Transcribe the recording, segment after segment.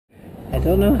I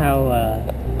don't know how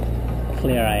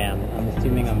clear I am. I'm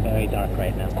assuming I'm very dark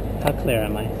right now. How clear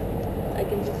am I? I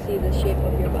can just see the shape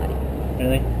of your body.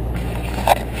 Really?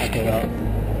 Okay, well,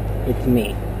 it's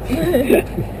me.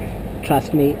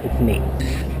 Trust me, it's me.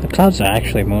 The clouds are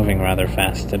actually moving rather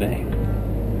fast today.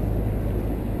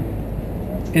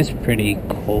 It's pretty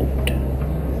cold.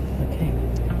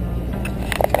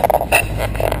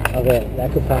 Okay,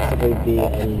 that could possibly be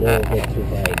a little bit too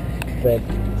bright, but...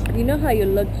 You know how you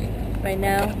look right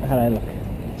now? How do I look?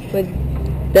 With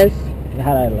this?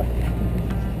 How do I look?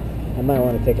 I might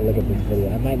want to take a look at this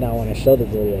video. I might not want to show the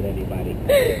video to anybody.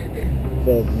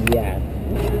 But yeah,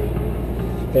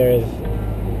 there is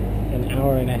an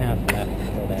hour and a half left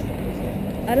for that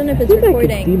episode. I don't know if it's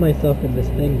recording. I can see myself in this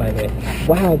thing, by the way.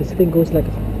 Wow, this thing goes like...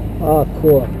 Oh,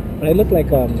 cool. But I look like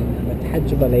a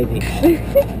Tajiba lady.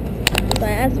 So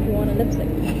I asked if you want a lipstick.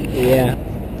 Yeah.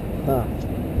 Huh.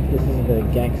 This is the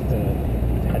gangster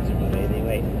Tajiba lady.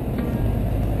 Wait.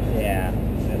 Yeah,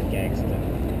 that's gangster.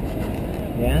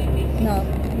 Yeah? No.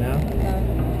 No? No.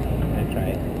 I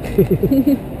tried.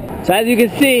 So as you can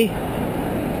see,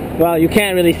 well, you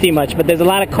can't really see much, but there's a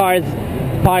lot of cars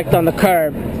parked on the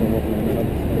curb.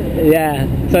 Yeah,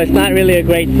 so it's not really a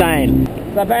great sign.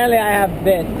 So apparently I have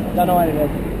this. Don't know what it is.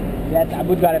 Yes,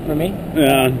 Abu got it for me.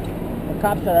 Yeah. The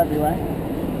cops are everywhere.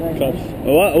 Cops.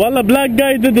 Wallah, black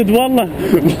guy did it, wallah.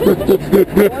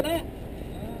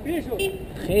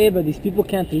 Hey, but these people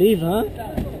can't leave, huh?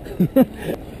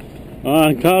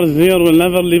 Cars here will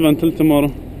never leave until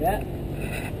tomorrow. Yeah.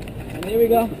 And here we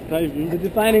go. The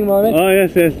defining moment. Oh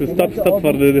yes, yes. Stop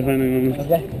for the defining moment.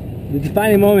 Okay. The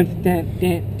defining moment.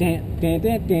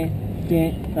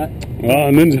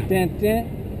 Oh, ninja.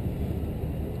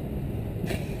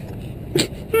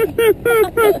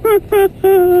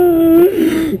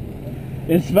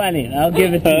 It's funny. I'll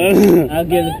give it to you. I'll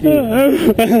give it to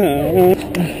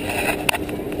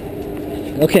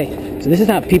you. Okay, so this is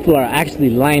how people are actually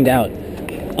lined out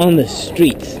on the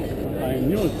streets.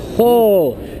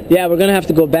 Oh, yeah, we're gonna have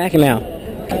to go back now.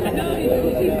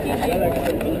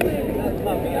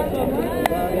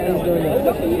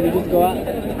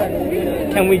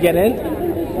 Can we get in?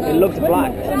 It looks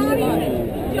blocked.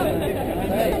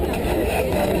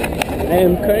 I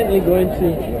am currently going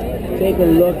to take a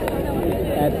look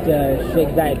at Sheikh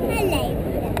Zayed.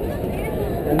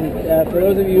 And for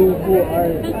those of you who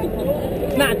are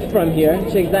not from here,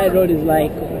 Sheikh Zayed Road is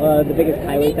like the biggest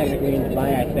highway technically in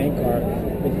Dubai, I think, or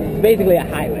it's basically a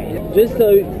highway. Just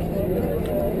so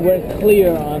we're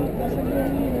clear on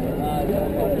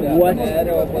what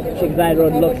Sheikh Zayed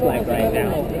Road looks like right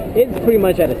now. It's pretty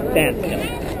much at a standstill.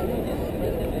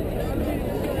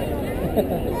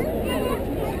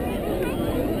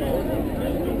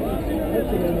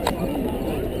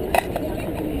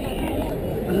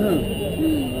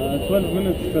 12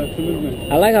 minutes to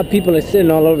midnight. I like how people are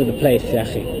sitting all over the place,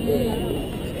 Yahi.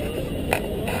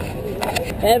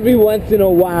 Every once in a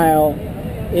while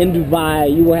in Dubai,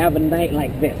 you will have a night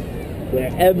like this,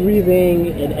 where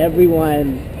everything and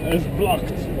everyone is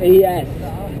blocked. Yes.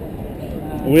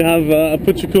 We have a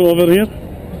Puchiku over here.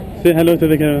 Say hello to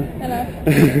the camera. Hello.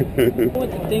 What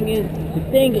the thing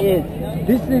is,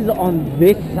 this is on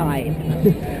this side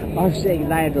of Sheikh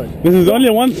Zayed Road. This is only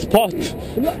one spot.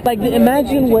 Like,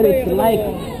 imagine what it's like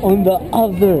on the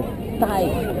other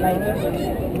side. Like,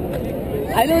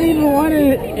 I don't even want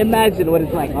to imagine what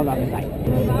it's like on the other side.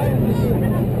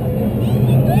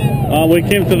 We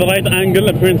came to the right angle,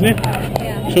 apparently,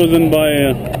 chosen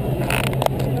by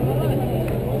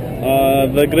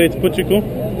the great Puchiku.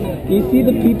 You see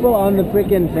the people on the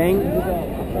freaking thing?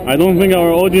 I don't think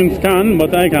our audience can,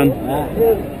 but I can.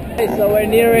 Okay, so we're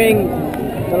nearing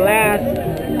the last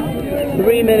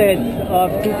 3 minutes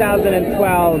of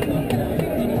 2012.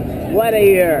 What a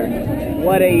year.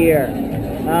 What a year.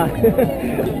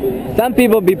 Some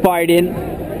people be partying.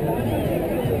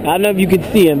 I don't know if you can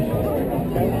see him,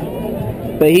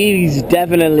 but he's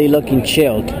definitely looking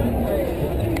chilled.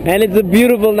 And it's a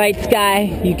beautiful night sky.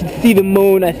 You can see the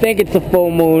moon. I think it's a full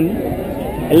moon.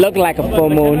 It looked like a full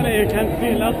moon. You can't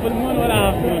see la full moon or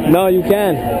half moon. No, you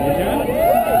can.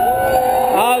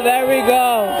 Oh, there we go.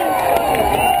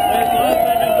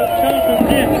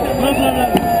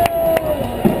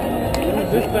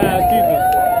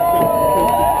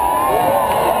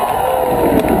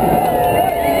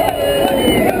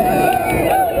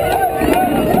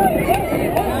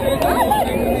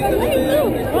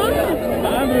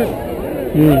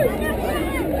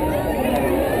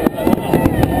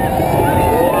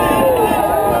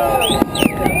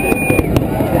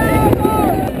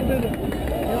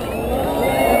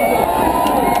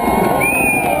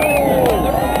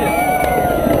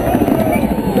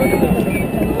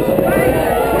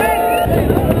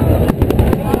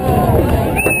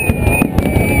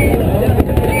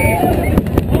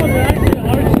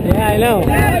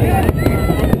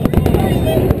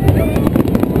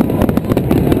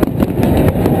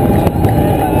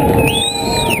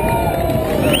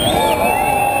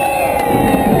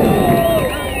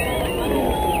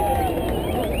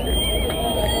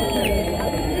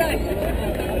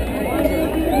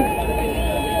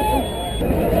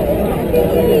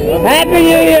 Happy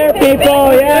New Year,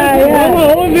 people!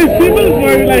 Yeah. All these people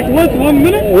for like what, 1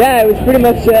 minute? Yeah, it was pretty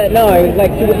much, no, it was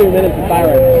like 2 to 3 minutes of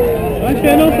fireworks.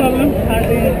 Okay, no problem.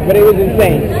 But it was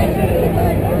insane.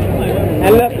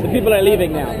 And look, the people are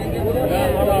leaving now.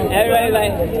 Everybody's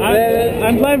like...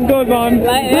 And life goes on.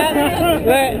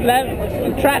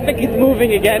 Traffic is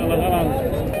moving again.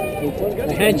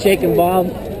 A handshake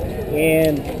involved.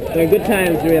 And they're good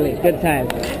times, really. Good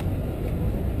times.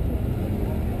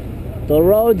 The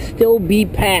roads still be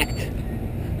packed.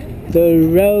 The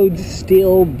roads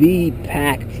still be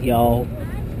packed, y'all.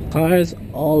 Cars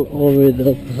all over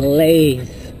the place.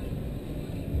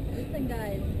 Listen,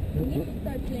 guys, we need to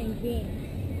start playing games.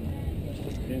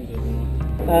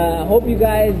 I hope you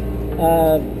guys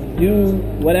do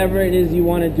whatever it is you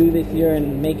want to do this year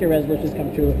and make your resolutions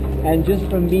come true. And just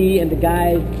from me and the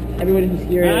guys, everybody who's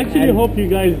here. I actually hope you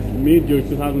guys made your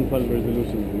 2012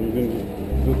 resolutions. You can just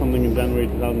do something in January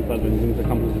 2012 and you can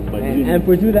accomplish it by and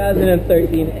for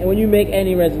 2013, when you make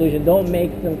any resolution, don't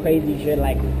make some crazy shit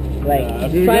like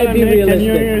try to be realistic.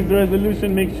 New Year's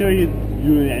resolution, make sure you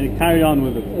carry on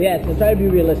with it. Yeah, so try to be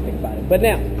realistic about it. But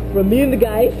now, from me and the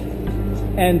guys,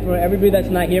 and for everybody that's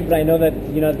not here, but I know that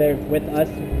they're with us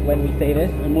when we say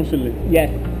this. Emotionally. Yes,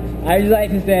 I just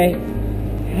like to say,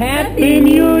 Happy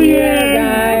New Year,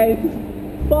 guys!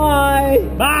 Bye!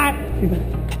 Bye!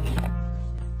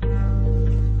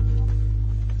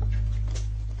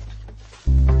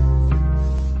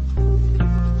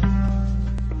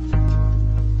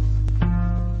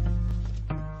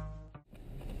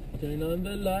 Turn on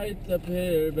the lights up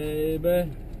here, baby.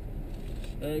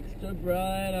 Extra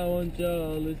bright, I want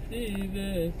y'all to see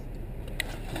this.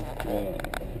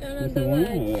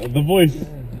 The voice.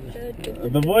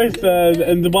 The voice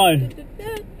in Dubai.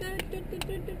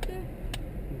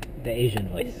 The Asian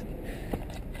voice.